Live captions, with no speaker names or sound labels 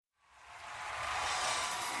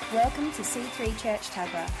Welcome to C3 Church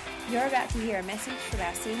Tuggerah. You're about to hear a message from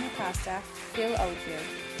our senior pastor, Phil Oldfield.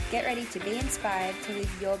 Get ready to be inspired to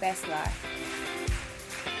live your best life.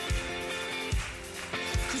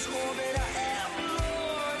 'Cause all that I am,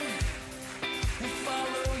 Lord, will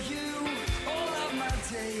follow you all of my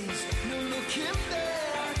days. No looking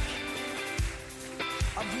back.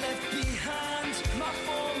 I've left behind my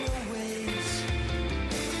former ways.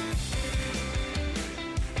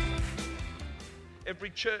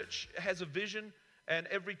 Every church has a vision, and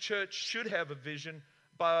every church should have a vision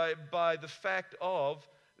by the fact of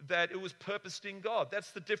that it was purposed in God.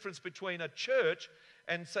 That's the difference between a church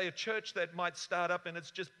and, say, a church that might start up and it's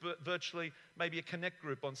just virtually maybe a connect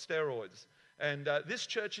group on steroids. And this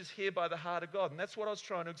church is here by the heart of God, and that's what I was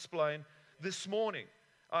trying to explain this morning.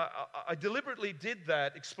 I deliberately did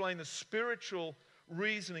that, explain the spiritual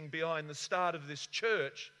reasoning behind the start of this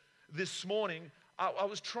church this morning. I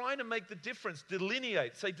was trying to make the difference,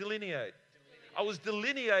 delineate. Say delineate. I was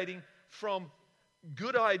delineating from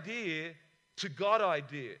good idea to God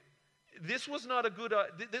idea. This was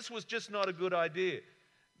just not a good idea.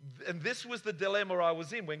 And this was the dilemma I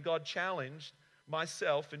was in when God challenged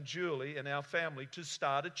myself and Julie and our family to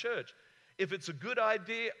start a church. If it's a good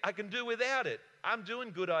idea, I can do without it. I'm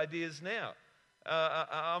doing good ideas now.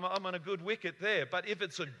 I'm on a good wicket there. But if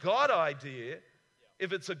it's a God idea,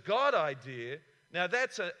 now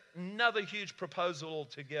that's another huge proposal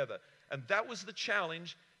altogether. And that was the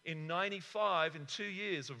challenge in 95, in 2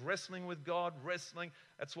 years of wrestling with God, wrestling.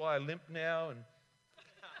 That's why I limp now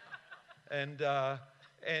and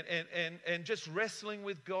just wrestling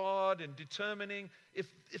with God and determining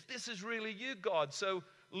if this is really you, God. So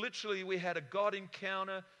literally we had a God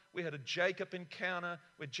encounter. We had a Jacob encounter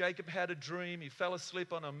where Jacob had a dream. He fell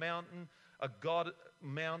asleep on a mountain, a God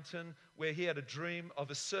mountain, where he had a dream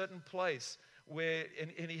of a certain place.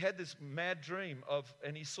 And he had this mad dream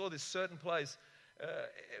and he saw this certain place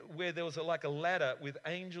where there was like a ladder with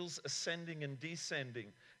angels ascending and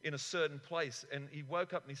descending in a certain place. And he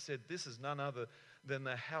woke up and he said, this is none other than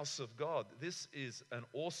the house of God. This is an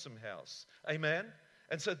awesome house. Amen?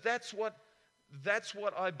 And so that's what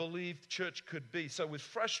I believe church could be. So with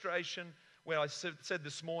frustration, when I said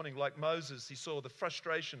this morning, like Moses, he saw the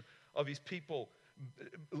frustration of his people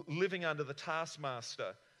living under the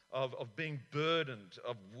taskmaster, of being burdened,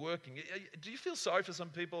 of working. Do you feel sorry for some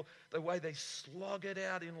people, the way they slog it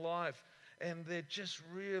out in life, and they're just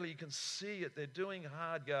really, you can see it, they're doing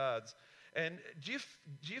hard yards. And do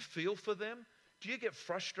you feel for them? Do you get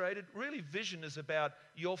frustrated? Really, vision is about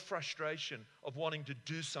your frustration of wanting to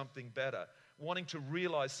do something better, wanting to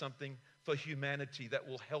realize something for humanity that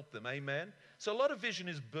will help them. Amen? So a lot of vision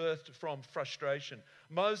is birthed from frustration.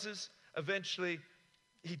 Moses eventually,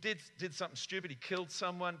 he did something stupid. He killed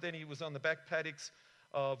someone. Then he was on the back paddocks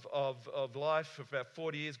of life for about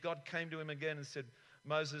 40 years. God came to him again and said,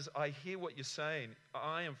 Moses, I hear what you're saying.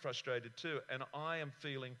 I am frustrated too, and I am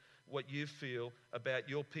feeling what you feel about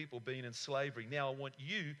your people being in slavery. Now I want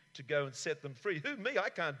you to go and set them free. Who, me? I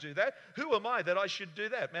can't do that. Who am I that I should do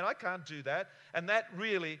that? Man, I can't do that. And that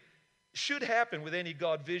really should happen with any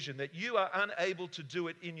God vision, that you are unable to do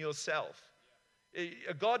it in yourself.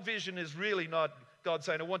 A God vision is really not God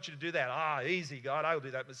saying, I want you to do that. Easy, God, I'll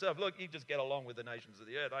do that myself. Look, you just get along with the nations of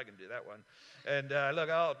the earth. I can do that one. And look,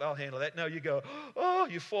 I'll handle that. No, you go,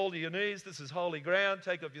 you fall to your knees. This is holy ground.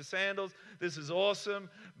 Take off your sandals. This is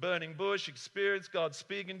awesome. Burning bush experience. God's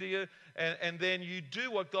speaking to you. And then you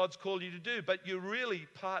do what God's called you to do. But you're really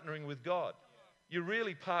partnering with God. You're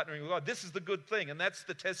really partnering with God. This is the good thing. And that's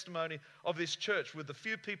the testimony of this church. With the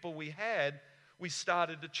few people we had, we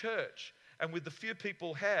started a church. And with the few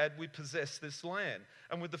people we possessed this land.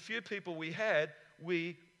 And with the few people we had,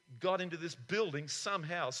 we got into this building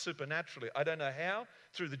somehow, supernaturally. I don't know how,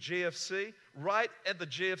 through the GFC, right at the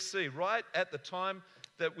GFC, right at the time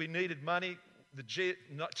that we needed money.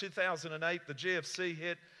 2008, the GFC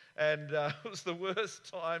hit, and it was the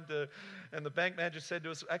worst time and the bank manager said to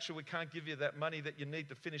us, actually, we can't give you that money that you need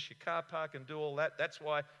to finish your car park and do all that. That's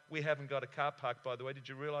why we haven't got a car park, by the way. Did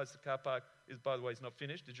you realize the car park is not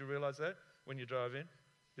finished? Did you realize that? When you drive in?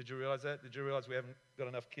 Did you realize that? Did you realize we haven't got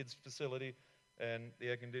enough kids facility and the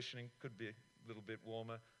air conditioning could be a little bit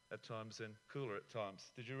warmer at times and cooler at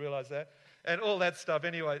times? Did you realize that? And all that stuff.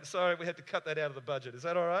 Anyway, sorry, we had to cut that out of the budget. Is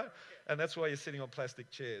that all right? And that's why you're sitting on plastic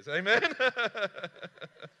chairs. Amen?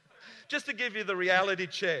 Just to give you the reality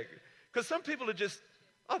check. Because some people are just,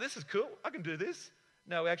 this is cool. I can do this.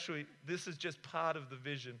 No, actually, this is just part of the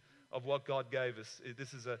vision of what God gave us.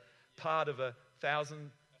 This is a part of a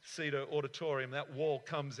 1,000-seater auditorium. That wall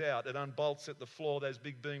comes out. It unbolts at the floor. Those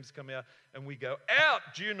big beams come out. And we go out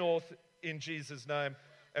due north in Jesus' name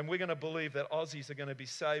and we're going to believe that Aussies are going to be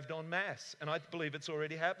saved en masse. And I believe it's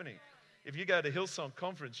already happening. If you go to Hillsong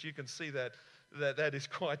Conference, you can see that is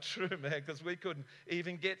quite true, man, because we couldn't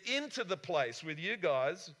even get into the place with you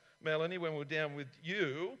guys, Melanie, when we were down with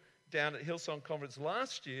you, down at Hillsong Conference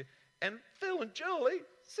last year, and Phil and Julie,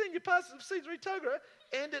 senior pastors of C3 Tuggerah,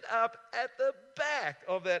 ended up at the back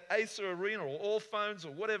of that Acer Arena, or All Phones,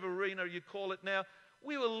 or whatever arena you call it now.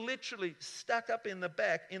 We were literally stuck up in the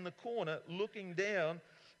back, in the corner, looking down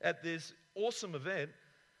at this awesome event.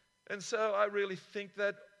 And so I really think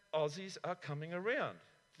that Aussies are coming around.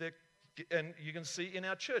 And you can see in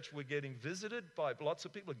our church, we're getting visited by lots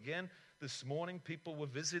of people. Again, this morning, people were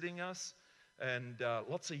visiting us, and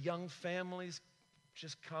lots of young families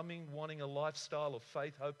just coming, wanting a lifestyle of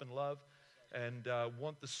faith, hope, and love, and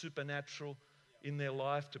want the supernatural in their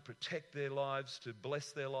life to protect their lives, to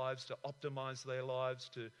bless their lives, to optimize their lives,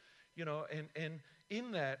 to, and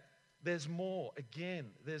in that, there's more. Again,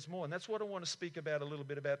 there's more. And that's what I want to speak about a little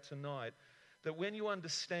bit about tonight. That when you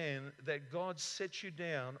understand that God set you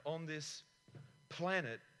down on this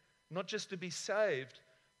planet, not just to be saved,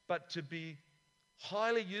 but to be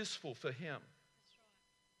highly useful for Him.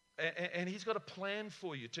 And He's got a plan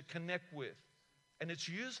for you to connect with. And it's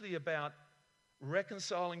usually about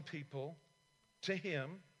reconciling people to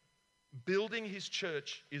Him. Building His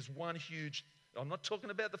church is one huge, I'm not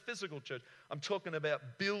talking about the physical church, I'm talking about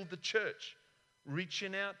build the church.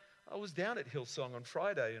 Reaching out. I was down at Hillsong on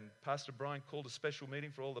Friday, and Pastor Brian called a special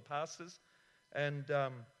meeting for all the pastors. And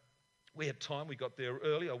we had time. We got there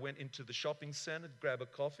early. I went into the shopping center to grab a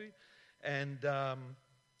coffee. And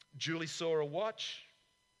Julie saw a watch,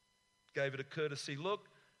 gave it a courtesy look.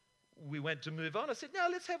 We went to move on. I said, no,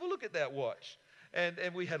 let's have a look at that watch. And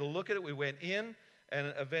we had a look at it. We went in,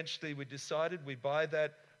 and eventually we decided we'd buy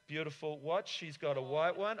that beautiful watch. She's got a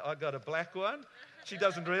white one. I got a black one. She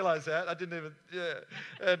doesn't realize that. I didn't even,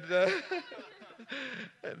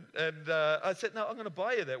 And I said, no, I'm going to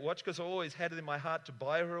buy you that watch, because I always had it in my heart to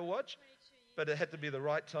buy her a watch. But it had to be the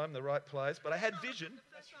right time, the right place. But I had vision.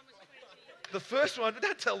 The first one,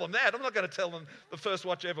 don't tell them that. I'm not going to tell them the first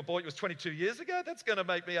watch I ever bought was 22 years ago. That's going to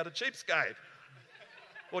make me out a cheapskate.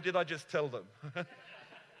 Or did I just tell them?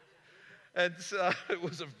 And so it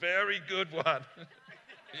was a very good one.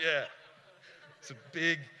 Yeah. It's a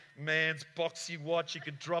big man's boxy watch. You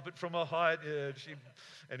could drop it from a height. Yeah,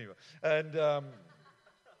 anyway. And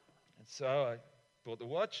so I bought the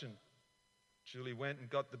watch, and Julie went and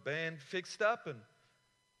got the band fixed up,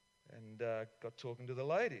 and got talking to the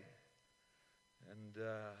lady. And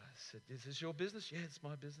I said, is this your business? Yeah, it's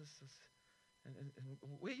my business. And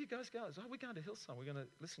where you guys going? Oh, we're going to Hillsong. We're going to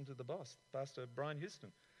listen to the boss, Pastor Brian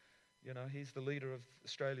Houston. He's the leader of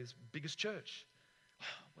Australia's biggest church. Oh,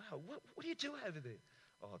 wow, what do you do over there?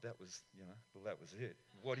 Oh, that was, that was it.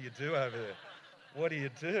 What do you do over there? What do you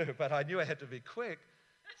do? But I knew I had to be quick.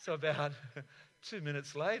 So about 2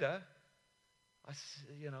 minutes later,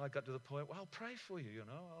 I got to the point, well, I'll pray for you,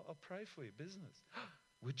 I'll pray for your business.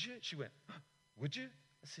 Would you? She went, would you?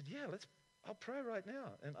 I said, yeah, I'll pray right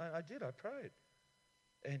now. And I did, I prayed.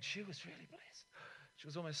 And she was really blessed. She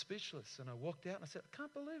was almost speechless. And I walked out and I said, I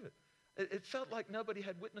can't believe it. It felt like nobody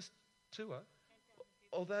had witnessed to her.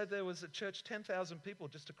 Although there was a church, 10,000 people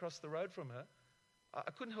just across the road from her,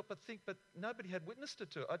 I couldn't help but think, but nobody had witnessed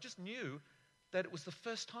it to her. I just knew that it was the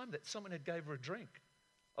first time that someone had gave her a drink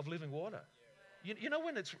of living water. Yeah. You know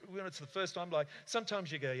when it's the first time, like,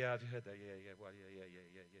 sometimes you go, yeah, have you heard that? Yeah, well, yeah.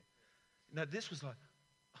 No, this was like,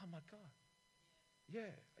 oh my God. Yeah.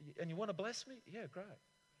 And you want to bless me? Yeah, great.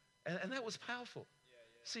 And that was powerful.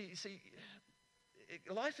 Yeah. See,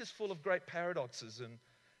 life is full of great paradoxes,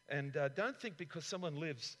 and don't think because someone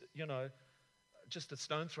lives, just a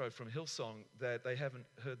stone throw from Hillsong that they have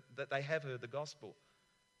heard the gospel,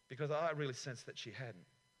 because I really sensed that she hadn't.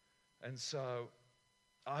 And so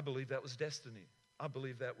I believe that was destiny. I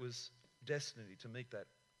believe that was destiny to meet that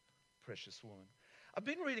precious woman. I've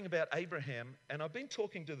been reading about Abraham, and I've been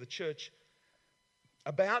talking to the church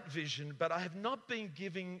about vision, but I have not been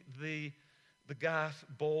giving the Garth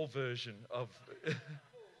Ball version of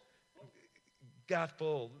Garth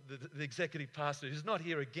Ball, the executive pastor, who's not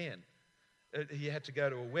here again. He had to go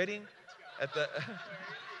to a wedding at the...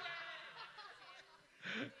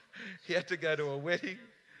 He had to go to a wedding.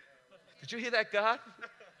 Did you hear that, Garth?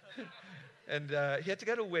 And he had to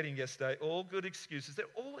go to a wedding yesterday. All good excuses. They're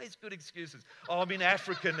always good excuses. Oh, I'm in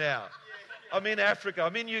Africa now. I'm in Africa.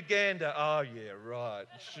 I'm in Uganda. Oh, yeah, right,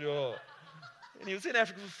 sure. And he was in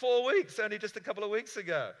Africa for 4 weeks, only just a couple of weeks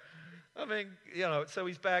ago. I mean, so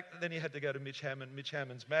he's back. Then he had to go to Mitch Hammond. Mitch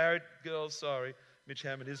Hammond's married. Girls, sorry. Mitch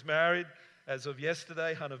Hammond is married. As of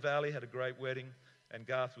yesterday, Hunter Valley had a great wedding, and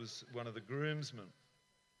Garth was one of the groomsmen.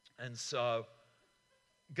 And so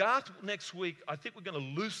Garth next week, I think we're going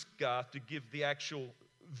to loose Garth to give the actual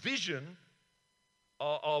vision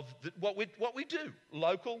of what we do.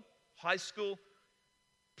 Local, high school,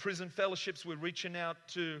 prison fellowships. We're reaching out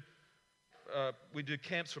to, we do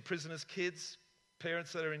camps for prisoners' kids,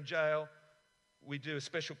 parents that are in jail. We do a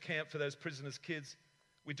special camp for those prisoners' kids.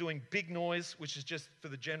 We're doing Big Noise, which is just for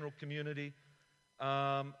the general community.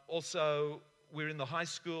 Also, we're in the high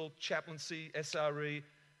school, chaplaincy, SRE.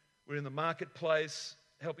 We're in the marketplace,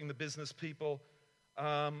 helping the business people.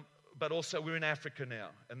 But also we're in Africa now.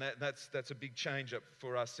 And that's a big change up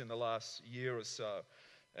for us in the last year or so.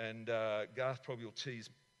 And Garth probably will tease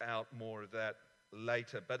out more of that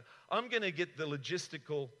later. But I'm going to get the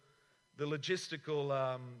logistical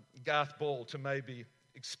Garth Ball to maybe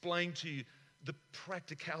explain to you the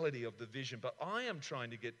practicality of the vision. But I am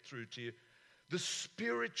trying to get through to you the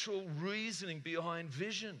spiritual reasoning behind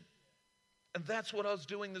vision. And that's what I was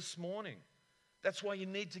doing this morning. That's why you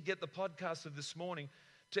need to get the podcast of this morning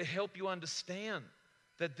to help you understand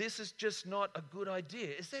that this is just not a good idea.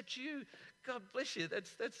 Is that you? God bless you.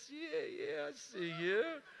 That's yeah, I see you.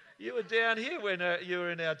 You were down here when you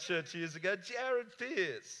were in our church years ago. Jared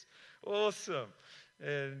Pierce. Awesome.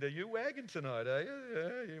 And you're wagging tonight, are you?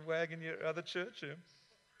 Yeah, you're wagging your other church. Yeah.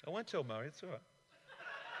 I won't tell Murray. It's all right.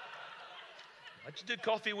 I just do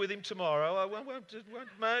coffee with him tomorrow. I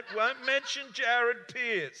won't mention Jared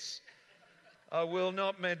Pierce. I will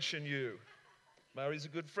not mention you. Murray's a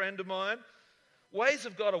good friend of mine. Ways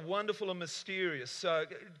of God are wonderful and mysterious. So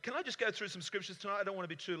can I just go through some scriptures tonight? I don't want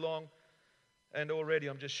to be too long. And already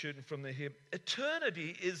I'm just shooting from the hip.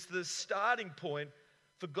 Eternity is the starting point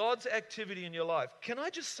for God's activity in your life. Can I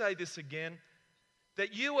just say this again?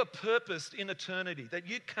 That you are purposed in eternity. That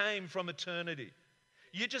you came from eternity.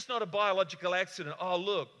 You're just not a biological accident. Oh,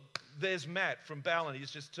 look, there's Matt from Ballon.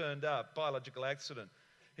 He's just turned up. Biological accident.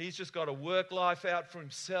 He's just got to work life out for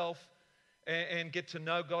himself and get to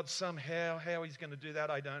know God somehow. How he's going to do that,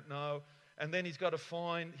 I don't know. And then he's got to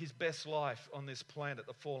find his best life on this planet,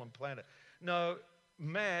 the fallen planet. No,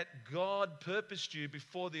 Matt, God purposed you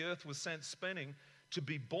before the earth was sent spinning to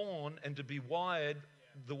be born and to be wired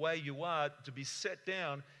the way you are, to be set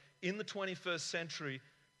down in the 21st century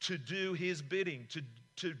to do his bidding,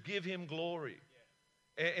 to give him glory.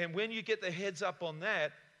 And when you get the heads up on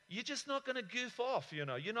that, you're just not going to goof off, you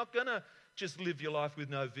know. You're not going to just live your life with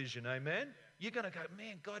no vision, amen? You're going to go,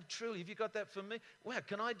 man, God, truly, have you got that for me? Wow,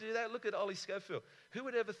 can I do that? Look at Ollie Schofield. Who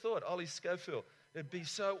would ever thought Ollie Schofield would be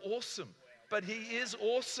so awesome? But he is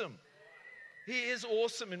awesome. He is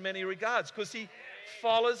awesome in many regards because he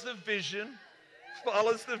follows the vision,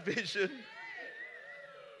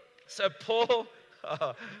 So Paul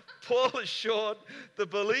assured the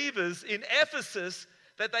believers in Ephesus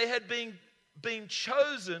that they had been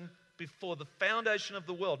chosen before the foundation of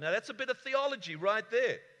the world. Now that's a bit of theology right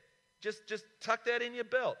there. Just tuck that in your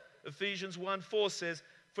belt. Ephesians 1:4 says,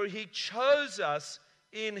 "For he chose us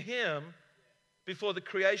in him before the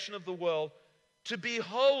creation of the world to be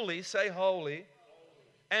holy," say holy,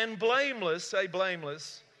 "and blameless," say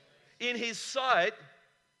blameless, "in his sight."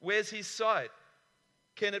 Where's his sight?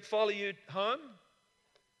 Can it follow you home?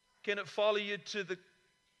 Can it follow you to the...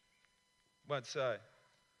 Won't say.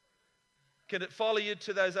 Can it follow you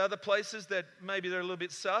to those other places that maybe they're a little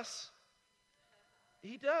bit sus?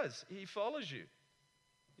 He does. He follows you.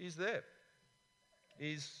 He's there.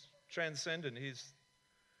 He's transcendent. His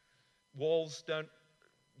walls don't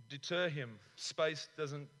deter him. Space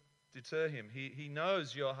doesn't deter him. He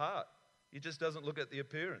knows your heart. He just doesn't look at the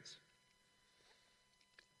appearance.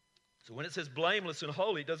 So when it says blameless and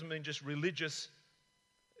holy, it doesn't mean just religious.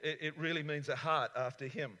 It really means a heart after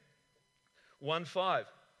him. 1:5,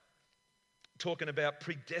 talking about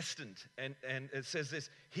predestined. And it says this,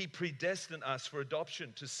 he predestined us for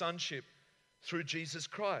adoption to sonship through Jesus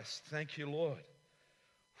Christ. Thank you, Lord.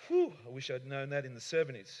 Whew, I wish I'd known that in the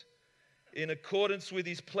 70s. In accordance with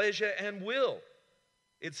his pleasure and will.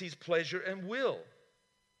 It's his pleasure and will.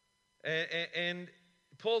 And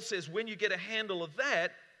Paul says when you get a handle of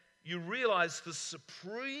that, you realize the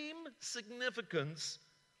supreme significance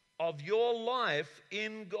of your life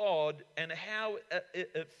in God and how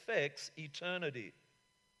it affects eternity.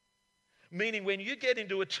 Meaning when you get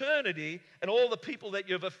into eternity and all the people that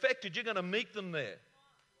you've affected, you're going to meet them there.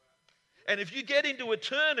 And if you get into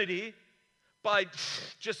eternity by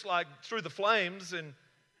just like through the flames and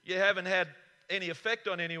you haven't had any effect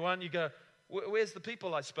on anyone, you go, where's the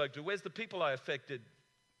people I spoke to? Where's the people I affected?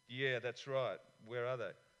 Yeah, that's right. Where are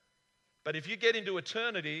they? But if you get into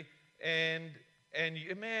eternity and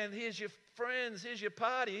you, man, here's your friends, here's your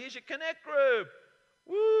party, here's your connect group.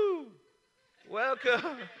 Woo!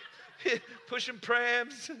 Welcome. pushing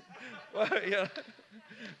prams. Well, yeah.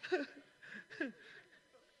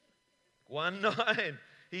 1:9.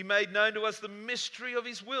 He made known to us the mystery of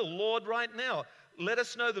his will. Lord, right now, let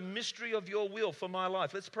us know the mystery of your will for my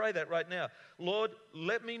life. Let's pray that right now. Lord,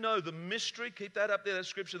 let me know the mystery. Keep that up there, that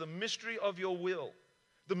scripture. The mystery of your will.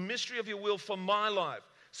 The mystery of your will for my life.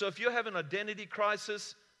 So if you have an identity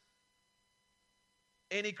crisis,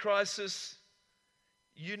 any crisis,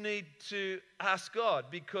 you need to ask God,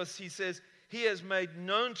 because he says he has made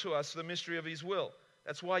known to us the mystery of his will.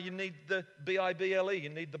 That's why you need the Bible. You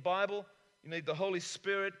need the Bible. You need the Holy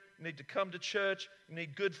Spirit. You need to come to church. You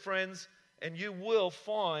need good friends. And you will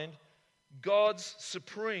find God's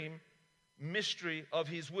supreme mystery of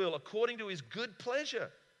his will according to his good pleasure,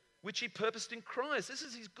 which he purposed in Christ. This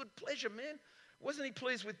is his good pleasure, man. Wasn't he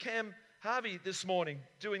pleased with Cam Harvey this morning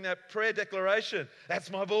doing that prayer declaration? That's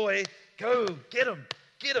my boy. Go, get him,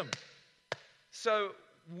 get him. So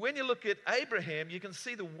when you look at Abraham, you can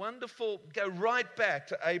see the wonderful, go right back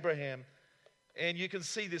to Abraham, and you can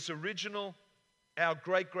see this original, our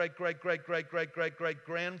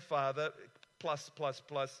great-great-great-great-great-great-great-great-grandfather, plus,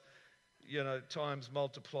 times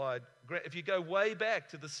multiplied. If you go way back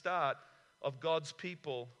to the start of God's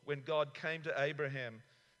people, when God came to Abraham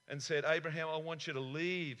and said, Abraham, I want you to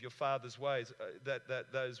leave your father's ways,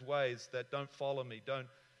 those ways that don't follow me, don't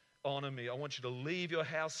honor me. I want you to leave your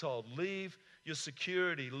household, leave your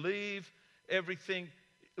security, leave everything,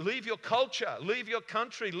 leave your culture, leave your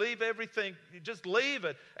country, leave everything. Just leave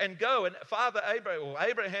it and go. And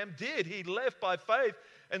Abraham did. He left by faith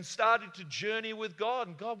and started to journey with God.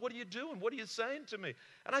 And God, what are you doing? What are you saying to me?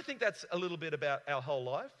 And I think that's a little bit about our whole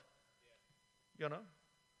life. You know?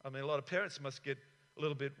 I mean, a lot of parents must get a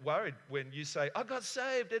little bit worried when you say, I got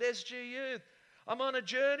saved at SG Youth. I'm on a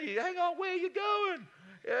journey. Hang on, where are you going?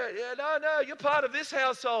 No, you're part of this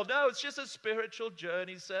household. No, it's just a spiritual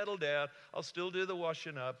journey. Settle down. I'll still do the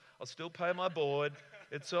washing up. I'll still pay my board.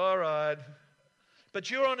 It's all right. But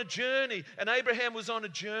you're on a journey, and Abraham was on a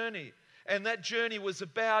journey. And that journey was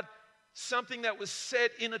about something that was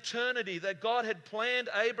set in eternity, that God had planned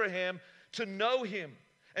Abraham to know him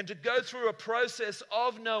and to go through a process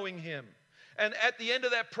of knowing him. And at the end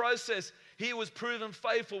of that process, he was proven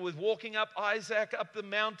faithful with walking up Isaac up the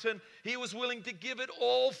mountain. He was willing to give it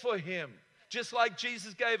all for him, just like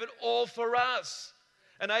Jesus gave it all for us.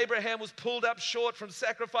 And Abraham was pulled up short from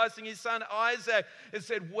sacrificing his son Isaac and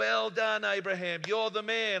said, well done, Abraham, you're the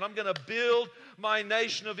man. I'm going to build my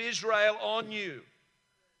nation of Israel on you.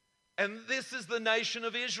 And this is the nation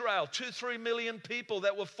of Israel, 2-3 million people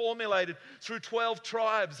that were formulated through 12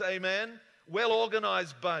 tribes, amen?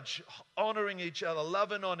 Well-organized bunch, honoring each other,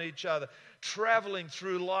 loving on each other, traveling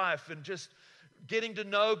through life and just getting to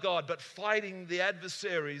know God, but fighting the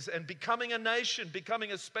adversaries and becoming a nation,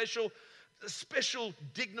 becoming a special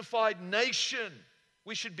dignified nation.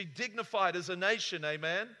 We should be dignified as a nation,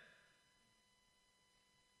 amen?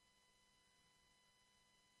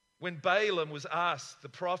 When Balaam was asked, the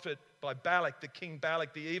prophet, by Balak, the king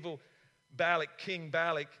Balak, the evil Balak, King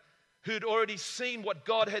Balak, who'd already seen what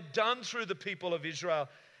God had done through the people of Israel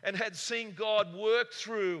and had seen God work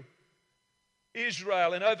through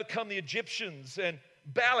Israel and overcome the Egyptians. And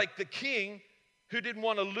Balak, the king, who didn't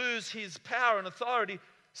want to lose his power and authority,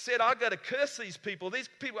 said, I've got to curse these people. These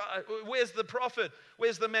people, where's the prophet?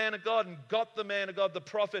 Where's the man of God? And got the man of God, the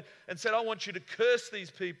prophet, and said, I want you to curse these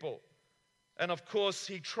people. And of course,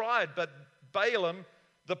 he tried, but Balaam,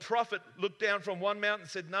 the prophet, looked down from one mountain and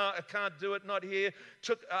said, no, I can't do it, not here.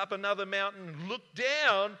 Took up another mountain and looked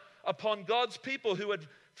down upon God's people who had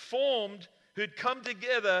formed, who'd come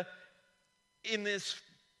together in this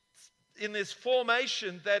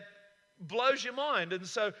formation that blows your mind. And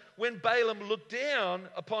so when Balaam looked down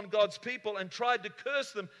upon God's people and tried to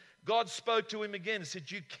curse them, God spoke to him again and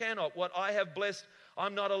said, you cannot. What I have blessed,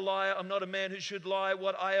 I'm not a liar. I'm not a man who should lie.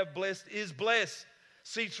 What I have blessed is blessed.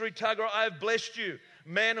 C3 Tuggerah, I have blessed you.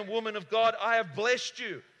 Man and woman of God, I have blessed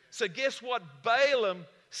you. So guess what Balaam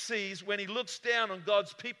sees when he looks down on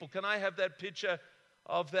God's people? Can I have that picture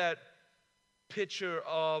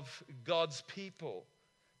of God's people?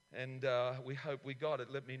 And we hope we got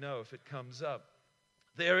it. Let me know if it comes up.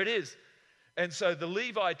 There it is. And so the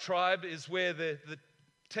Levi tribe is where the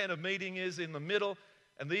tent of meeting is, in the middle.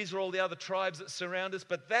 And these are all the other tribes that surround us.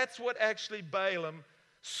 But that's what actually Balaam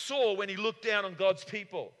saw when he looked down on God's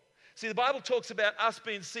people. See, the Bible talks about us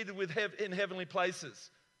being seated in heavenly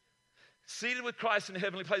places. Seated with Christ in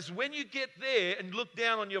heavenly places. When you get there and look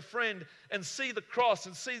down on your friend and see the cross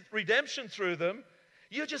and see redemption through them,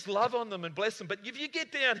 you just love on them and bless them. But if you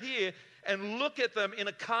get down here and look at them in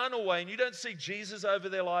a carnal way and you don't see Jesus over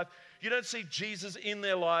their life, you don't see Jesus in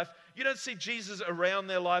their life, You don't see Jesus around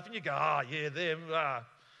their life and you go, yeah, them,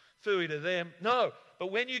 phooey to them. No,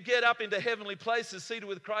 but when you get up into heavenly places, seated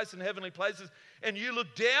with Christ in heavenly places, and you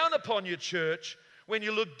look down upon your church, when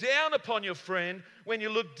you look down upon your friend, when you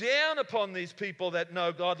look down upon these people that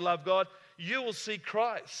know God, love God, you will see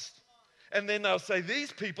Christ. And then they'll say,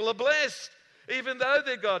 these people are blessed, even though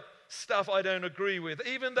they've got stuff I don't agree with,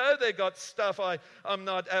 even though they got stuff I'm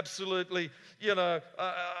not absolutely,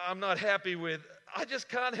 I'm not happy with. I just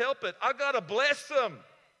can't help it. I got to bless them.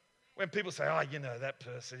 When people say, that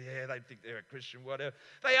person, yeah, they think they're a Christian, whatever.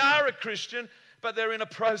 They are a Christian, but they're in a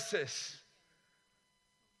process.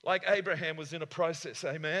 Like Abraham was in a process,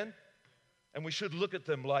 amen? And we should look at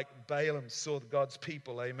them like Balaam saw God's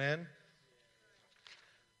people, amen?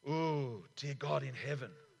 Oh, dear God in heaven.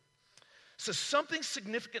 So something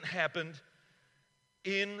significant happened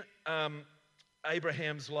in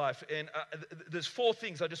Abraham's life. And there's 4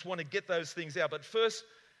 things. I just want to get those things out. But first,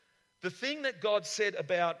 the thing that God said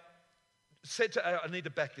I need to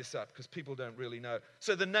back this up because people don't really know.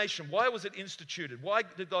 So the nation, why was it instituted? Why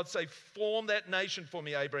did God say, form that nation for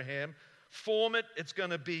me, Abraham? Form it. It's going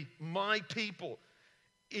to be my people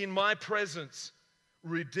in my presence,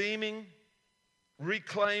 redeeming,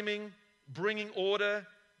 reclaiming, bringing order,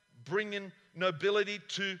 bringing nobility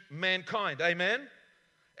to mankind. Amen?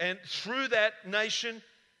 And through that nation,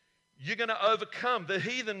 you're going to overcome the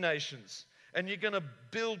heathen nations. And you're going to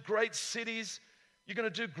build great cities. You're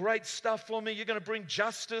going to do great stuff for me. You're going to bring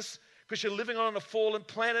justice because you're living on a fallen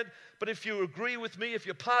planet. But if you agree with me, if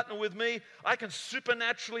you partner with me, I can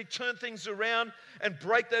supernaturally turn things around and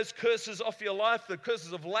break those curses off your life, the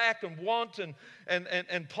curses of lack and want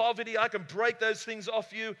and poverty. I can break those things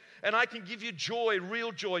off you, and I can give you joy,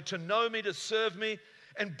 real joy, to know me, to serve me,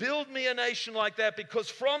 and build me a nation like that, because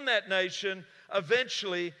from that nation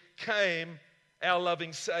eventually came our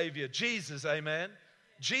loving Savior, Jesus, amen?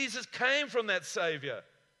 Jesus came from that Savior,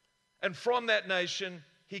 and from that nation,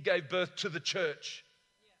 he gave birth to the church.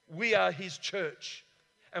 We are his church,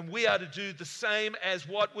 and we are to do the same as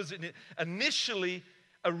what was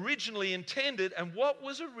originally intended. And what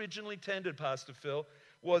was originally intended, Pastor Phil,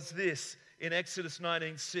 was this in Exodus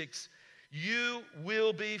 19:6. You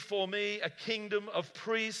will be for me a kingdom of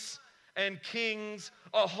priests and kings,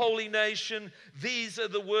 a holy nation. These are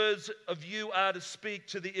the words of you are to speak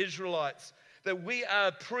to the Israelites. That we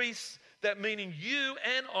are priests, that meaning you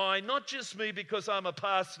and I, not just me because I'm a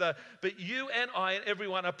pastor, but you and I and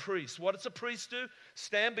everyone are priests. What does a priest do?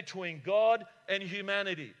 Stand between God and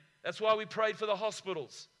humanity. That's why we prayed for the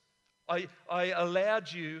hospitals. I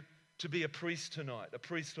allowed you to be a priest tonight, a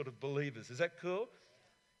priesthood of believers. Is that cool?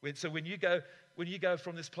 So when you go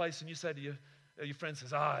from this place and you say to your friend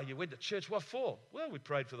says, you went to church, what for? Well, we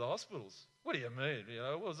prayed for the hospitals. What do you mean?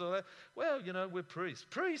 What was all that? Well, we're priests.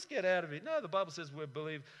 Priests, get out of it. No, the Bible says we're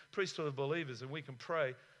priesthood of believers, and we can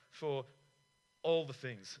pray for all the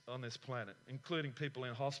things on this planet, including people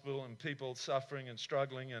in hospital and people suffering and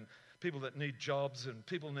struggling and people that need jobs and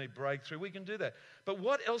people need breakthrough. We can do that. But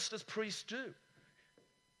what else does priests do?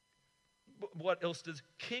 What else does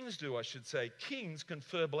kings do, I should say? Kings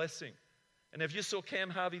confer blessing. And if you saw Cam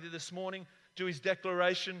Harvey this morning do his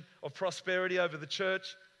declaration of prosperity over the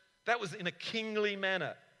church, that was in a kingly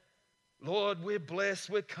manner. Lord, we're blessed.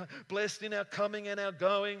 We're blessed in our coming and our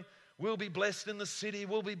going. We'll be blessed in the city.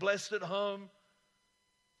 We'll be blessed at home.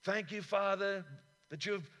 Thank you, Father, that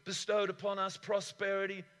you have bestowed upon us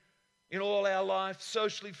prosperity in all our life,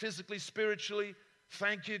 socially, physically, spiritually.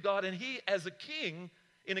 Thank you, God. And he, as a king,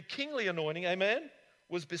 in a kingly anointing, amen,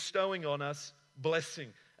 was bestowing on us blessing.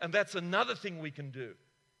 And that's another thing we can do.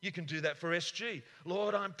 You can do that for SG.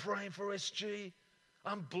 Lord, I'm praying for SG.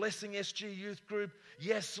 I'm blessing SG Youth Group.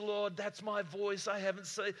 Yes, Lord, that's my voice. I haven't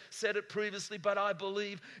said it previously, but I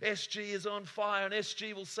believe SG is on fire, and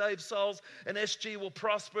SG will save souls, and SG will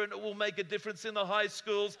prosper, and it will make a difference in the high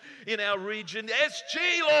schools in our region. SG,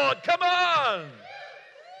 Lord, come on!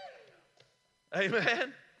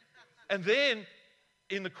 Amen? And then,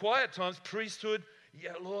 in the quiet times, priesthood,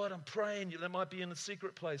 yeah, Lord, I'm praying. That might be in a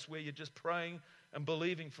secret place where you're just praying and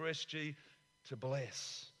believing for SG to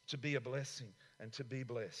bless, to be a blessing, and to be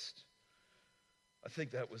blessed. I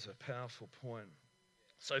think that was a powerful point.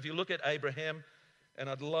 So if you look at Abraham, and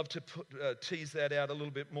I'd love to tease that out a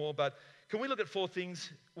little bit more, but can we look at 4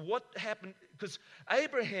 things? What happened? Because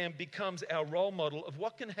Abraham becomes our role model of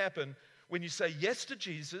what can happen when you say yes to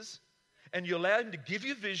Jesus and you allow him to give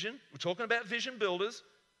you vision. We're talking about vision builders.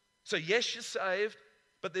 So yes, you're saved,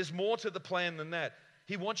 but there's more to the plan than that.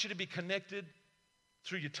 He wants you to be connected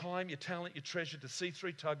through your time, your talent, your treasure to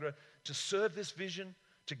C3 Tuggerah, to serve this vision,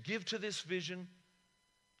 to give to this vision,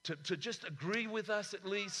 to just agree with us at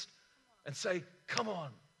least and say, come on,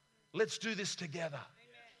 Let's do this together.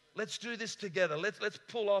 Let's do this together. Let's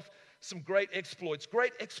pull off some great exploits.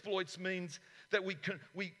 Great exploits means that we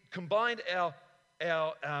combined our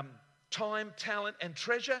time, talent, and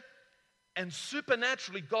treasure, and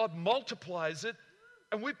supernaturally God multiplies it,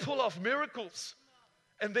 and we pull off miracles.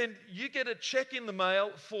 And then you get a check in the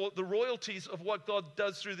mail for the royalties of what God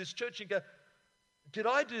does through this church. You go, did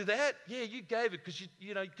I do that? Yeah, you gave it because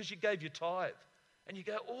you gave your tithe. And you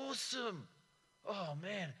go, awesome. Oh,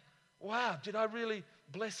 man. Wow, did I really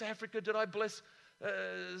bless Africa? Did I bless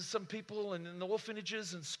some people in the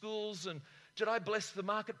orphanages and schools? And did I bless the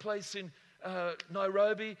marketplace in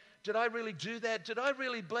Nairobi? Did I really do that? Did I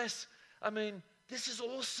really bless? I mean, this is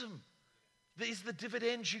awesome. These are the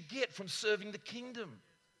dividends you get from serving the kingdom.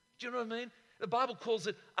 Do you know what I mean? The Bible calls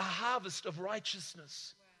it a harvest of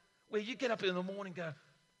righteousness. Wow. Where you get up in the morning and go,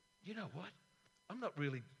 you know what? I'm not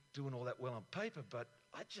really doing all that well on paper, but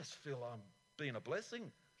I just feel I'm being a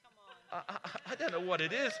blessing. I don't know what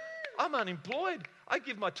it is. I'm unemployed. I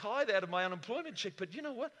give my tithe out of my unemployment check, but you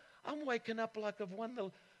know what? I'm waking up like I've won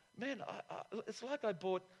the... Man, it's like I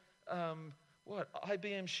bought,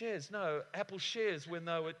 IBM shares. No, Apple shares when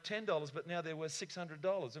they were $10, but now they're worth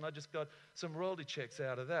 $600, and I just got some royalty checks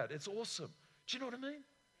out of that. It's awesome. Do you know what I mean?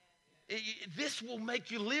 This will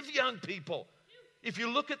make you live, young people. If you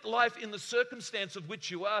look at life in the circumstance of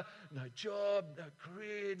which you are, no job, no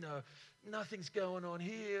career, nothing's going on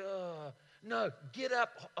here. Oh, no, get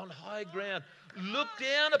up on high ground. Look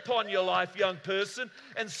down upon your life, young person,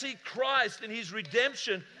 and see Christ and his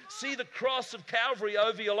redemption. See the cross of Calvary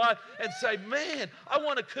over your life and say, man, I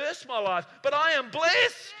want to curse my life, but I am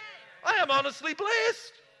blessed. I am honestly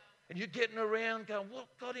blessed. And you're getting around going, what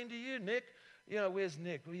got into you, Nick? You know, where's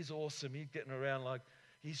Nick? Well, he's awesome. He's getting around like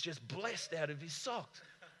he's just blessed out of his socks.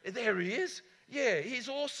 There he is. Yeah, he's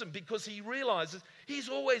awesome because he realizes he's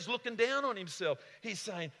always looking down on himself. He's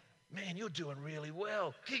saying, man, you're doing really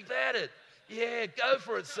well. Keep at it. Yeah, go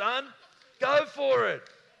for it, son. Go for it.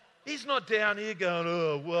 He's not down here going,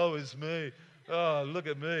 oh, woe is me. Oh, look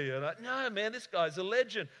at me. And no, man, this guy's a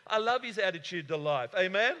legend. I love his attitude to life.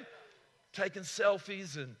 Amen? Taking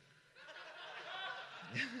selfies and...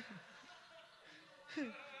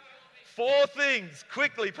 4 things,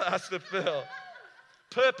 quickly, Pastor Phil.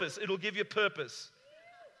 Purpose. It'll give you purpose.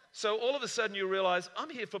 So all of a sudden you realize, I'm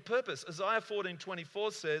here for purpose. Isaiah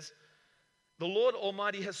 14:24 says, the Lord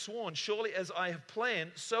Almighty has sworn, surely as I have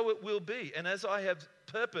planned, so it will be. And as I have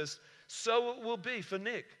purposed, so it will be for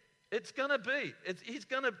Nick. It's going to be. He's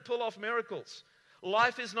going to pull off miracles.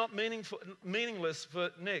 Life is not meaningless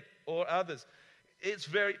for Nick or others. It's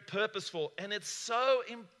very purposeful. And it's so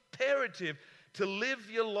imperative to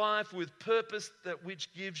live your life with purpose that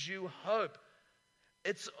which gives you hope.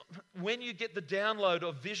 It's when you get the download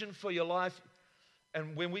of vision for your life.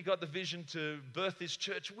 And when we got the vision to birth this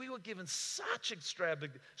church, we were given such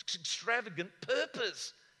extravagant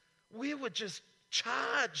purpose. We were just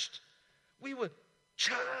charged. We were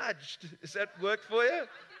charged. Does that work for you?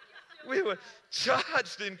 We were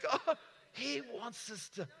charged in God. He wants us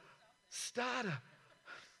to start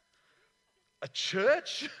a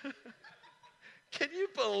church. Can you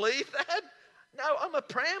believe that? No, I'm a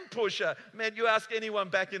pram pusher. Man, you ask anyone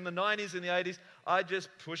back in the 90s and the 80s, I just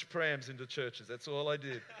pushed prams into churches. That's all I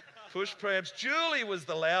did. Push prams. Julie was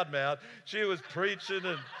the loudmouth. She was preaching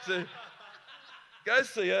and go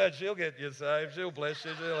see her. She'll get you saved. She'll bless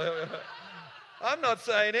you. I'm not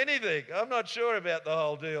saying anything. I'm not sure about the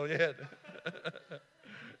whole deal yet.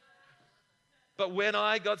 But when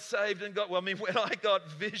I got saved and when I got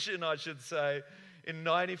vision, I should say, in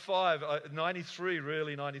 93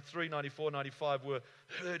 really, 93, 94, 95 were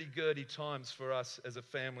hurdy-gurdy times for us as a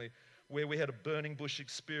family where we had a burning bush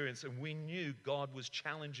experience and we knew God was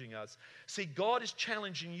challenging us. See, God is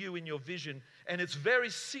challenging you in your vision, and it's very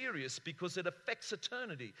serious because it affects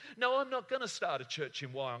eternity. No, I'm not going to start a church in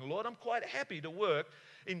Wyong, Lord. I'm quite happy to work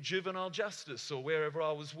in juvenile justice or wherever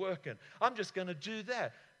I was working. I'm just going to do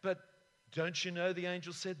that. But don't you know the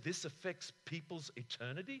angel said this affects people's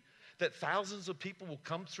eternity? That thousands of people will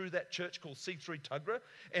come through that church called C3 Tugra,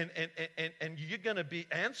 and you're going to be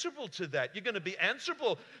answerable to that. You're going to be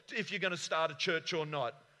answerable if you're going to start a church or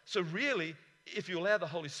not. So really, if you allow the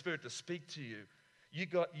Holy Spirit to speak to you,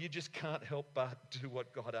 you just can't help but do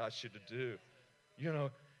what God asks you to do. You know,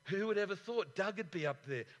 who would ever thought Doug would be up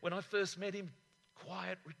there? When I first met him,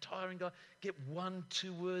 quiet, retiring guy, get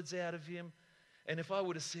 1-2 words out of him. And if I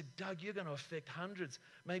would have said, Doug, you're going to affect hundreds,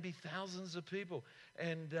 maybe thousands of people.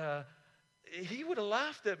 And he would have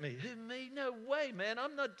laughed at me. Who, me? No way, man.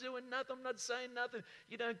 I'm not doing nothing. I'm not saying nothing.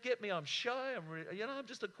 You don't get me. I'm shy. I'm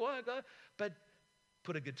just a quiet guy. But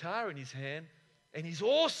put a guitar in his hand, and he's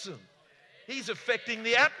awesome. He's affecting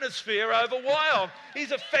the atmosphere over Wyong.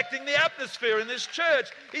 He's affecting the atmosphere in this church.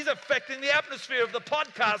 He's affecting the atmosphere of the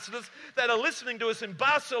podcasters that are listening to us in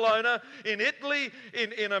Barcelona, in Italy,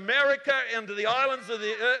 in America, and to the islands of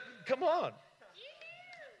the earth. Come on.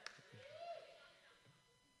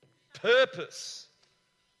 Purpose.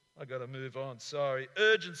 I got to move on. Sorry.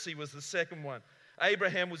 Urgency was the second one.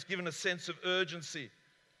 Abraham was given a sense of urgency.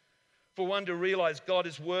 For one to realize God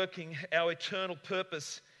is working, our eternal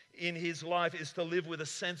purpose in his life is to live with a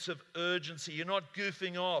sense of urgency. You're not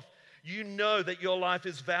goofing off. You know that your life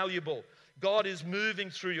is valuable. God is moving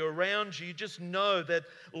through you, around you. You just know that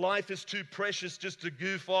life is too precious just to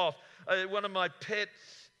goof off. One of my pet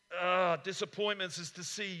disappointments is to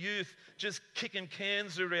see youth just kicking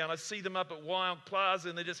cans around. I see them up at Wyong Plaza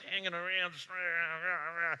and they're just hanging around,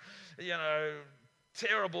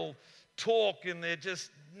 terrible talk, and they're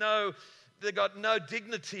just they've got no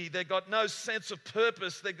dignity. They've got no sense of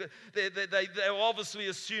purpose. They obviously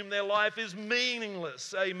assume their life is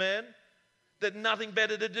meaningless. Amen? That nothing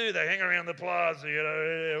better to do. They hang around the plaza,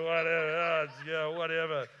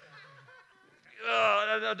 whatever.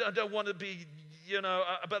 I don't want to be,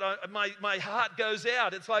 but my heart goes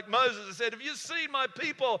out. It's like Moses said, have you seen my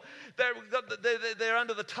people? They're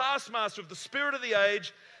under the taskmaster of the spirit of the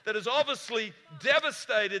age that has obviously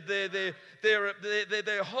devastated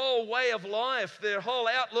their whole way of life, their whole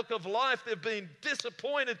outlook of life. They've been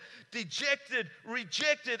disappointed, dejected,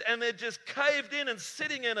 rejected, and they're just caved in and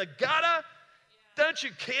sitting in a gutter. Don't you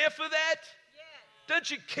care for that? Don't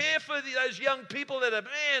you care for those young people that are,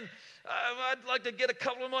 I'd like to get a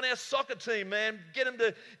couple of them on our soccer team, man. Get them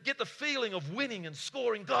to get the feeling of winning and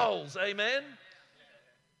scoring goals, amen?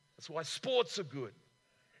 That's why sports are good.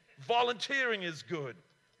 Volunteering is good.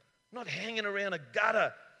 Not hanging around a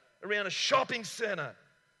gutter, around a shopping center.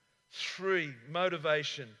 3,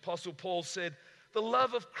 motivation. Apostle Paul said, the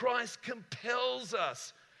love of Christ compels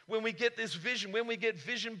us. When we get this vision, when we get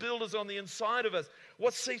vision builders on the inside of us,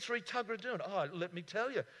 what's C3 Tuggerah doing? Oh, let me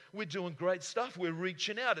tell you, we're doing great stuff. We're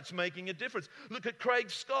reaching out. It's making a difference. Look at Craig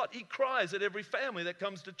Scott. He cries at every family that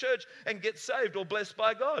comes to church and gets saved or blessed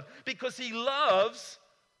by God because he loves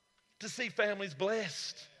to see families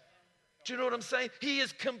blessed. Do you know what I'm saying? He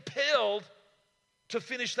is compelled to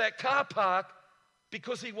finish that car park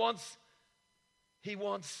because he wants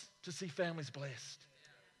to see families blessed.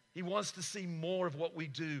 He wants to see more of what we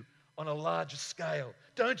do on a larger scale.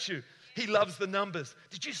 Don't you? He loves the numbers.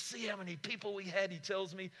 Did you see how many people we had, he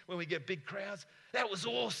tells me, when we get big crowds? That was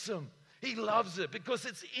awesome. He loves it because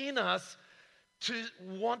it's in us to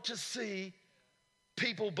want to see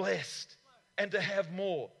people blessed and to have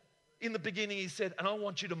more. In the beginning, he said, and I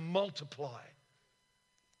want you to multiply.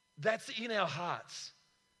 That's in our hearts.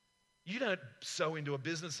 You don't sow into a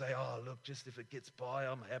business, say, oh, look, just if it gets by,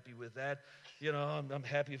 I'm happy with that. I'm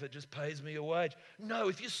happy if it just pays me a wage. No,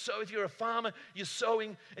 if you're a farmer, you're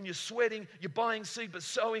sowing and you're sweating, you're buying seed, but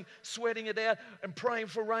sowing, sweating it out and praying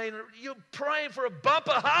for rain. You're praying for a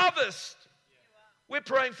bumper harvest. We're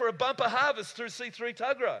praying for a bumper harvest through C3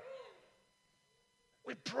 Tuggerah.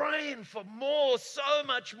 We're praying for more, so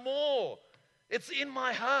much more. It's in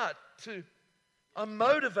my heart I'm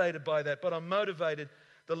motivated by that, but I'm motivated.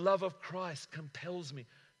 The love of Christ compels me.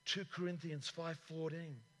 2 Corinthians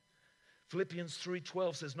 5:14. Philippians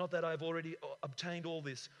 3:12 says, not that I've already obtained all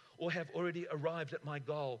this or have already arrived at my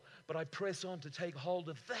goal, but I press on to take hold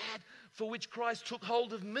of that for which Christ took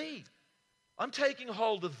hold of me. I'm taking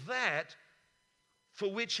hold of that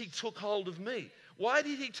for which he took hold of me. Why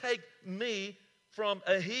did he take me from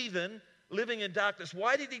a heathen living in darkness?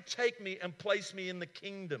 Why did he take me and place me in the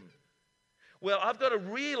kingdom? Well, I've got to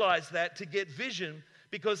realize that to get vision,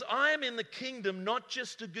 because I am in the kingdom not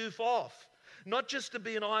just to goof off, not just to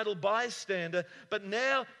be an idle bystander, but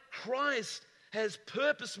now Christ has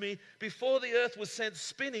purposed me before the earth was sent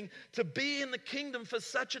spinning to be in the kingdom for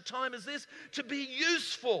such a time as this, to be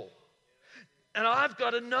useful. And I've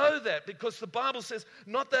got to know that, because the Bible says,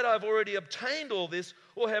 not that I've already obtained all this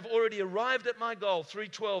or have already arrived at my goal.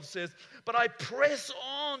 3:12 says, but I press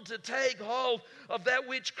on to take hold of that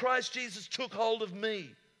which Christ Jesus took hold of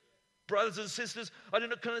me. Brothers and sisters, I do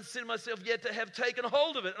not consider myself yet to have taken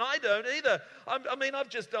hold of it. And I don't either. I've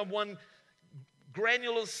just done one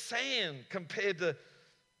granular sand compared to,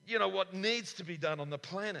 what needs to be done on the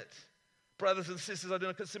planet. Brothers and sisters, I do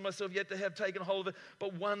not consider myself yet to have taken hold of it,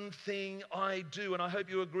 but one thing I do, and I hope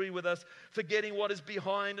you agree with us, forgetting what is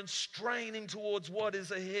behind and straining towards what is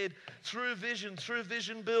ahead, through vision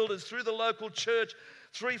builders, through the local church.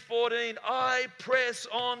 3:14, I press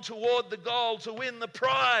on toward the goal to win the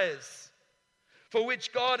prize for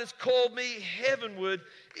which God has called me heavenward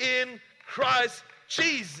in Christ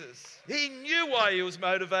Jesus. He knew why he was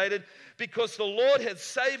motivated, because the Lord had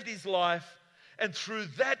saved his life. And through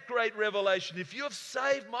that great revelation, if you have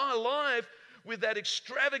saved my life with that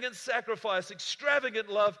extravagant sacrifice, extravagant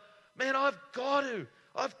love, man, I've got to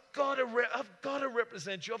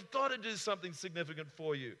represent you. I've got to do something significant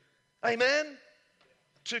for you. Amen?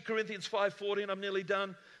 2 Corinthians 5:14, I'm nearly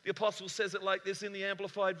done. The apostle says it like this in the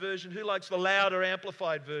Amplified version. Who likes the louder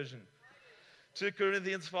Amplified version? 2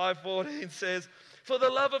 Corinthians 5:14 says, for the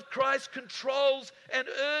love of Christ controls and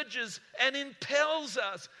urges and impels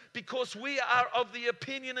us, because we are of the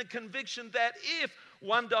opinion and conviction that if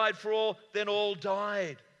one died for all, then all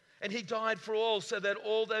died. And he died for all, so that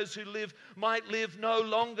all those who live might live no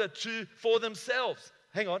longer for themselves.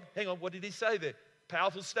 Hang on, what did he say there?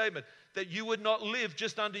 Powerful statement. That you would not live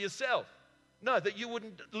just unto yourself. No, that you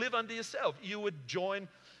wouldn't live unto yourself. You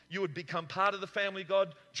would become part of the family of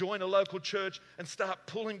God, join a local church, and start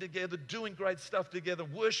pulling together, doing great stuff together,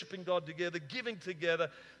 worshiping God together, giving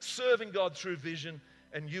together, serving God through vision,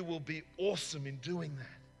 and you will be awesome in doing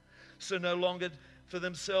that. So no longer for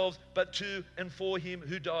themselves, but to and for him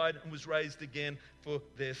who died and was raised again for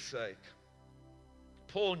their sake.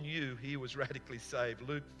 Paul knew he was radically saved.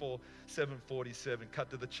 Luke 7:47, cut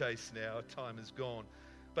to the chase now, time is gone.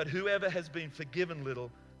 But whoever has been forgiven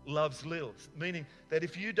little loves little. Meaning that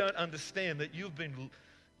if you don't understand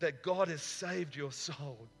that God has saved your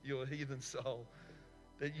soul, your heathen soul,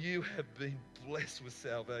 that you have been blessed with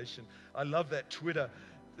salvation. I love that Twitter.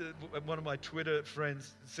 One of my Twitter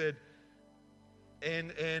friends said,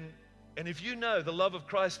 and if you know the love of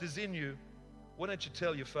Christ is in you, why don't you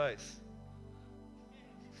tell your face?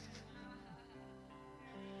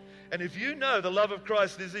 And if you know the love of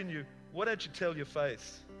Christ is in you, why don't you tell your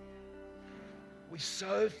face? We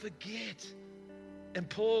so forget. And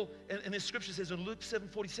Paul, and his scripture says in Luke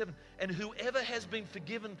 7:47, and whoever has been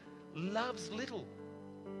forgiven loves little.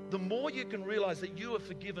 The more you can realize that you are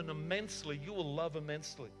forgiven immensely, you will love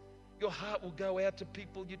immensely. Your heart will go out to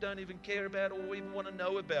people you don't even care about or even want to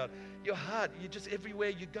know about. Your heart, you're just everywhere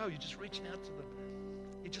you go, you're just reaching out to them.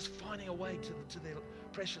 You're just finding a way to their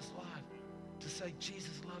precious life to say,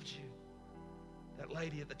 Jesus loves you. That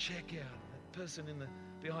lady at the checkout, that person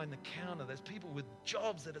behind the counter, there's people with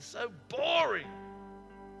jobs that are so boring.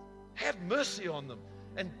 Have mercy on them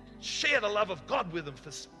and share the love of God with them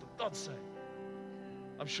for God's sake.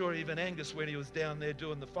 I'm sure even Angus, when he was down there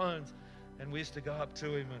doing the phones, and we used to go up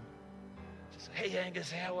to him and just say, hey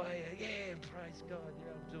Angus, how are you? Yeah, praise God,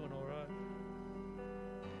 yeah, I'm doing all right.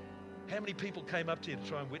 How many people came up to you to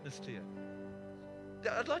try and witness to you?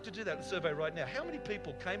 I'd like to do that survey right now. How many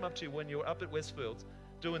people came up to you when you were up at Westfields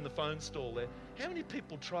doing the phone stall there? How many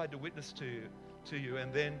people tried to witness to you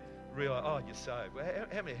and then realized, oh, you're saved?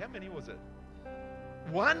 How many was it?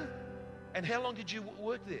 One? And how long did you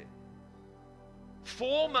work there?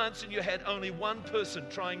 4 months, and you had only one person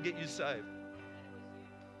try and get you saved.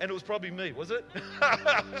 And it was probably me, was it?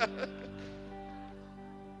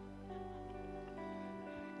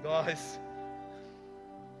 Guys,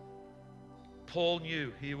 Paul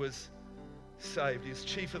knew he was saved. He's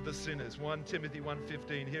chief of the sinners. 1 Timothy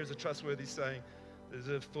 1:15. Here's a trustworthy saying. There's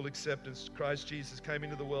a full acceptance. Christ Jesus came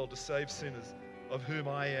into the world to save sinners, of whom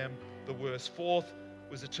I am the worst. Fourth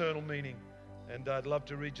was eternal meaning. And I'd love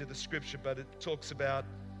to read you the scripture, but it talks about,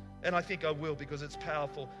 and I think I will because it's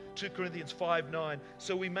powerful, 2 Corinthians 5:9.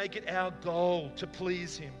 So we make it our goal to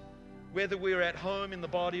please him, whether we're at home in the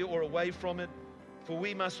body or away from it. For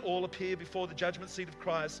we must all appear before the judgment seat of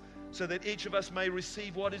Christ, so that each of us may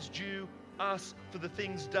receive what is due us for the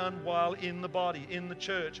things done while in the body, in the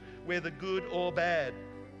church, whether good or bad.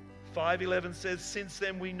 5:11 says, since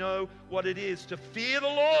then we know what it is to fear the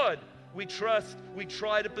Lord. We trust, we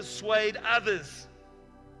try to persuade others.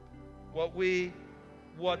 What we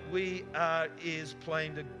are is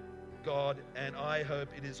plain to God, and I hope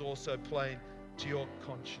it is also plain to your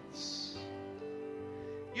conscience.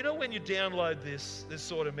 You know, when you download this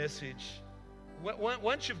sort of message,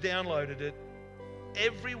 once you've downloaded it,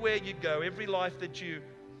 everywhere you go, every life that you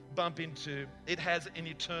bump into, it has an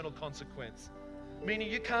eternal consequence.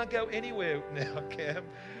 Meaning you can't go anywhere now, Cam,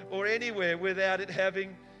 or anywhere without it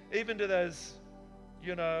having, even to those,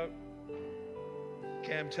 you know,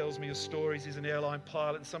 Cam tells me his stories. He's an airline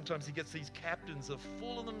pilot, and sometimes he gets these captains that are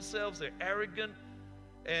full of themselves, they're arrogant,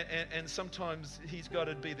 and sometimes he's got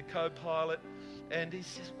to be the co-pilot, and he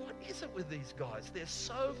says, what is it with these guys? They're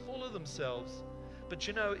so full of themselves. But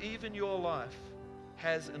you know, even your life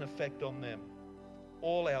has an effect on them.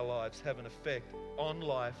 All our lives have an effect on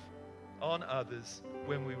life, on others,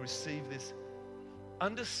 when we receive this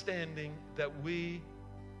understanding that we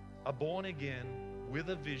are born again with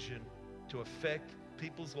a vision to affect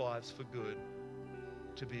people's lives for good.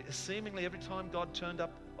 to be. Seemingly every time God turned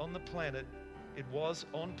up on the planet, it was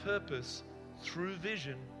on purpose, through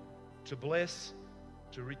vision, to bless,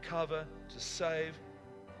 to recover, to save.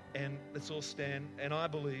 And let's all stand. And I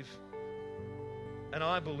believe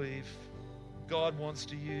God wants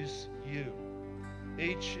to use you,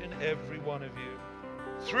 each and every one of you,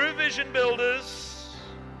 through Vision Builders.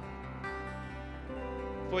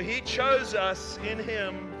 For He chose us in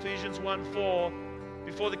Him, Ephesians 1:4,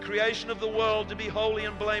 before the creation of the world to be holy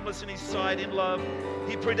and blameless in His sight in love.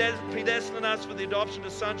 He predestined us for the adoption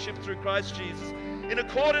of sonship through Christ Jesus, in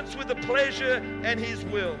accordance with the pleasure and His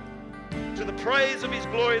will, to the praise of His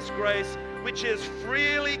glorious grace, which He has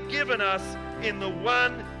freely given us in the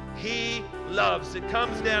one He loves. It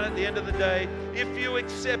comes down at the end of the day, if you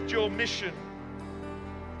accept your mission.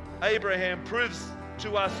 Abraham proves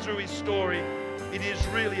to us through his story, it is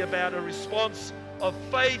really about a response of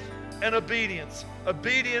faith and obedience.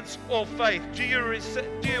 Obedience or faith. Do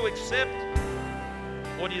you accept?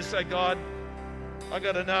 Or do you say, God, I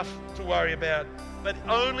got enough to worry about? But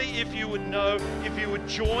only if you would know, if you would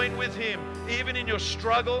join with Him, even in your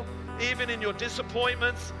struggle, even in your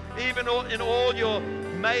disappointments, even in all your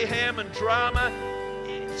mayhem and drama.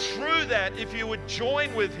 Through that, if you would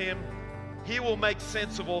join with Him, He will make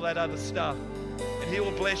sense of all that other stuff. And He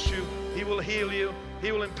will bless you. He will heal you.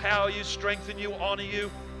 He will empower you, strengthen you, honor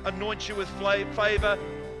you, anoint you with favor.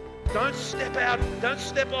 Don't step out. Don't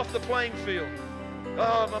step off the playing field.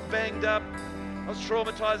 Oh, I'm banged up. I was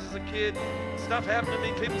traumatized as a kid. Stuff happened to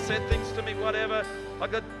me. People said things to me, whatever. I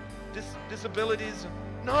got disabilities.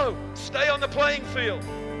 No, stay on the playing field.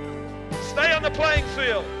 Stay on the playing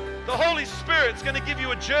field. The Holy Spirit's going to give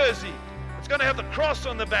you a jersey. It's going to have the cross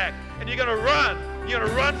on the back. And you're going to run. You're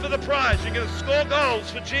going to run for the prize. You're going to score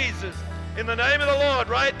goals for Jesus. In the name of the Lord,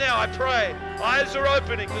 right now, I pray, eyes are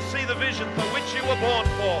opening to see the vision for which you were born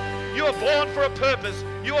for. You are born for a purpose.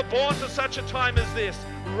 You are born for such a time as this.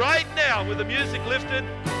 Right now, with the music lifted,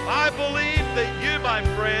 I believe that you, my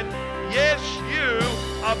friend, yes, you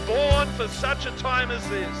are born for such a time as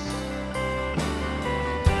this.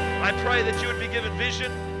 I pray that you would be given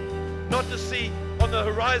vision, not to see on the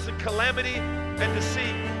horizon calamity and to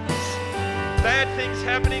see bad things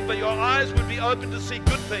happening, but your eyes would be open to see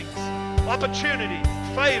good things, opportunity,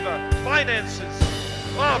 favor, finances,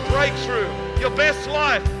 breakthrough. Your best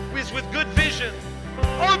life is with good vision.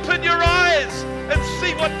 Open your eyes and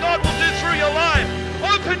see what God will do through your life.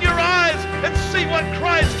 Open your eyes and see what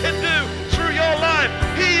Christ can do through your life.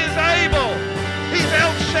 He is able. He's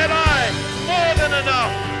El Shaddai, more than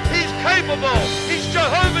enough. He's capable. He's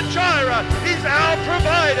Jehovah Jireh. He's our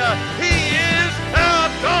provider. He is our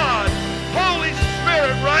God. Holy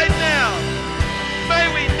Spirit, right now, may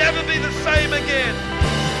we never be the same again.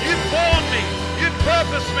 You formed me. You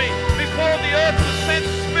purposed me before the earth was sent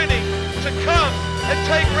spinning to come and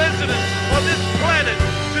take residence on this planet,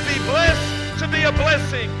 to be blessed, to be a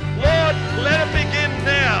blessing. Lord, let it begin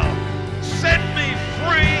now. Set me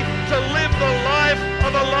free to live the life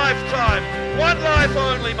of a lifetime. One life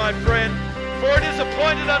only, my friend, for it is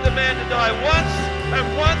appointed unto man to die once and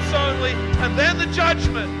once only, and then the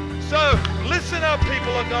judgment. So listen up,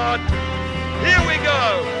 people of God. Here we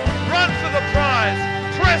go. Run for the prize.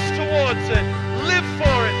 Press towards it. Live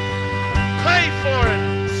for it. Pay for it.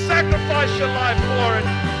 Sacrifice your life for it.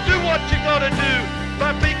 Do what you got to do,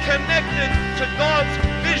 but be connected to God's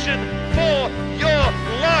vision for your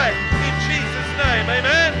life in Jesus' name.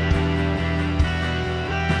 Amen.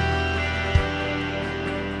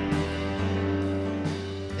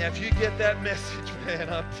 Now, if you get that message, man,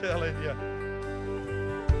 I'm telling you,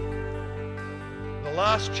 the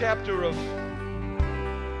last chapter of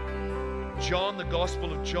John, the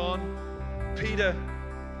Gospel of John, Peter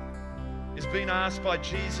is being asked by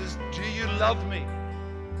Jesus, do you love me?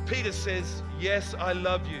 Peter says, yes, I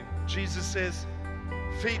love you. Jesus says,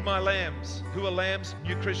 feed my lambs. Who are lambs?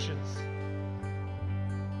 New Christians.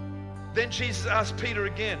 Then Jesus asks Peter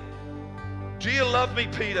again, do you love me,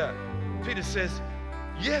 Peter? Peter says,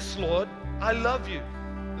 yes, Lord, I love you.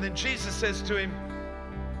 And then Jesus says to him,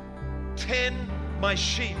 tend my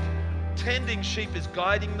sheep. Tending sheep is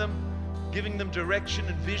guiding them, giving them direction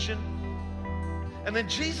and vision. And then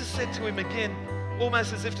Jesus said to him again,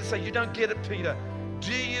 almost as if to say, you don't get it, Peter.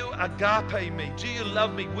 Do you agape me? Do you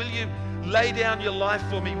love me? Will you lay down your life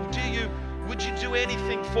for me? Would you do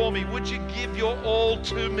anything for me? Would you give your all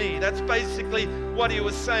to me? That's basically what he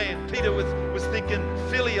was saying. Peter was thinking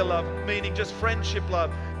filial love, meaning just friendship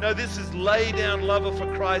love. No, this is lay down lover for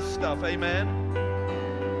Christ stuff. Amen.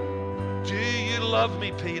 Do you love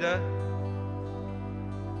me, Peter?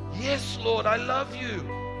 Yes, Lord, I love you,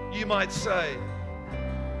 you might say.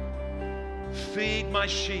 Feed my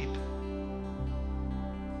sheep.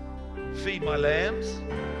 Feed my lambs,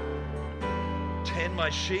 tend my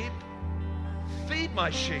sheep, feed my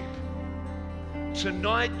sheep.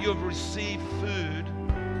 Tonight you've received food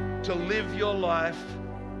to live your life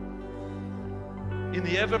in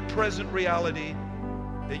the ever-present reality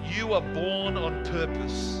that you are born on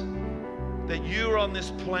purpose, that you are on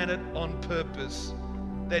this planet on purpose,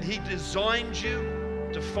 that He designed you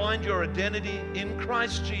to find your identity in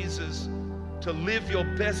Christ Jesus, to live your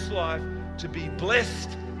best life, to be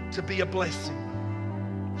blessed, to be a blessing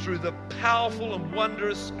through the powerful and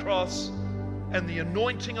wondrous cross and the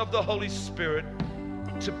anointing of the Holy Spirit,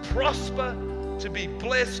 to prosper, to be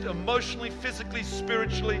blessed emotionally, physically,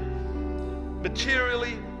 spiritually,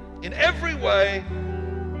 materially, in every way.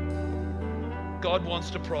 God wants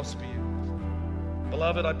to prosper you.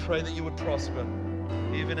 Beloved, I pray that you would prosper,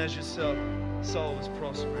 even as your soul is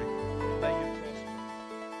prospering. May you prosper.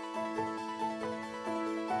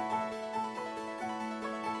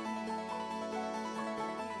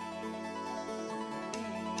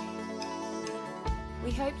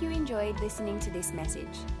 We hope you enjoyed listening to this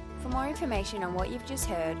message. For more information on what you've just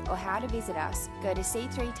heard or how to visit us, go to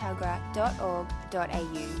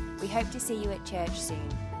c3tuggerah.org.au. We hope to see you at church soon.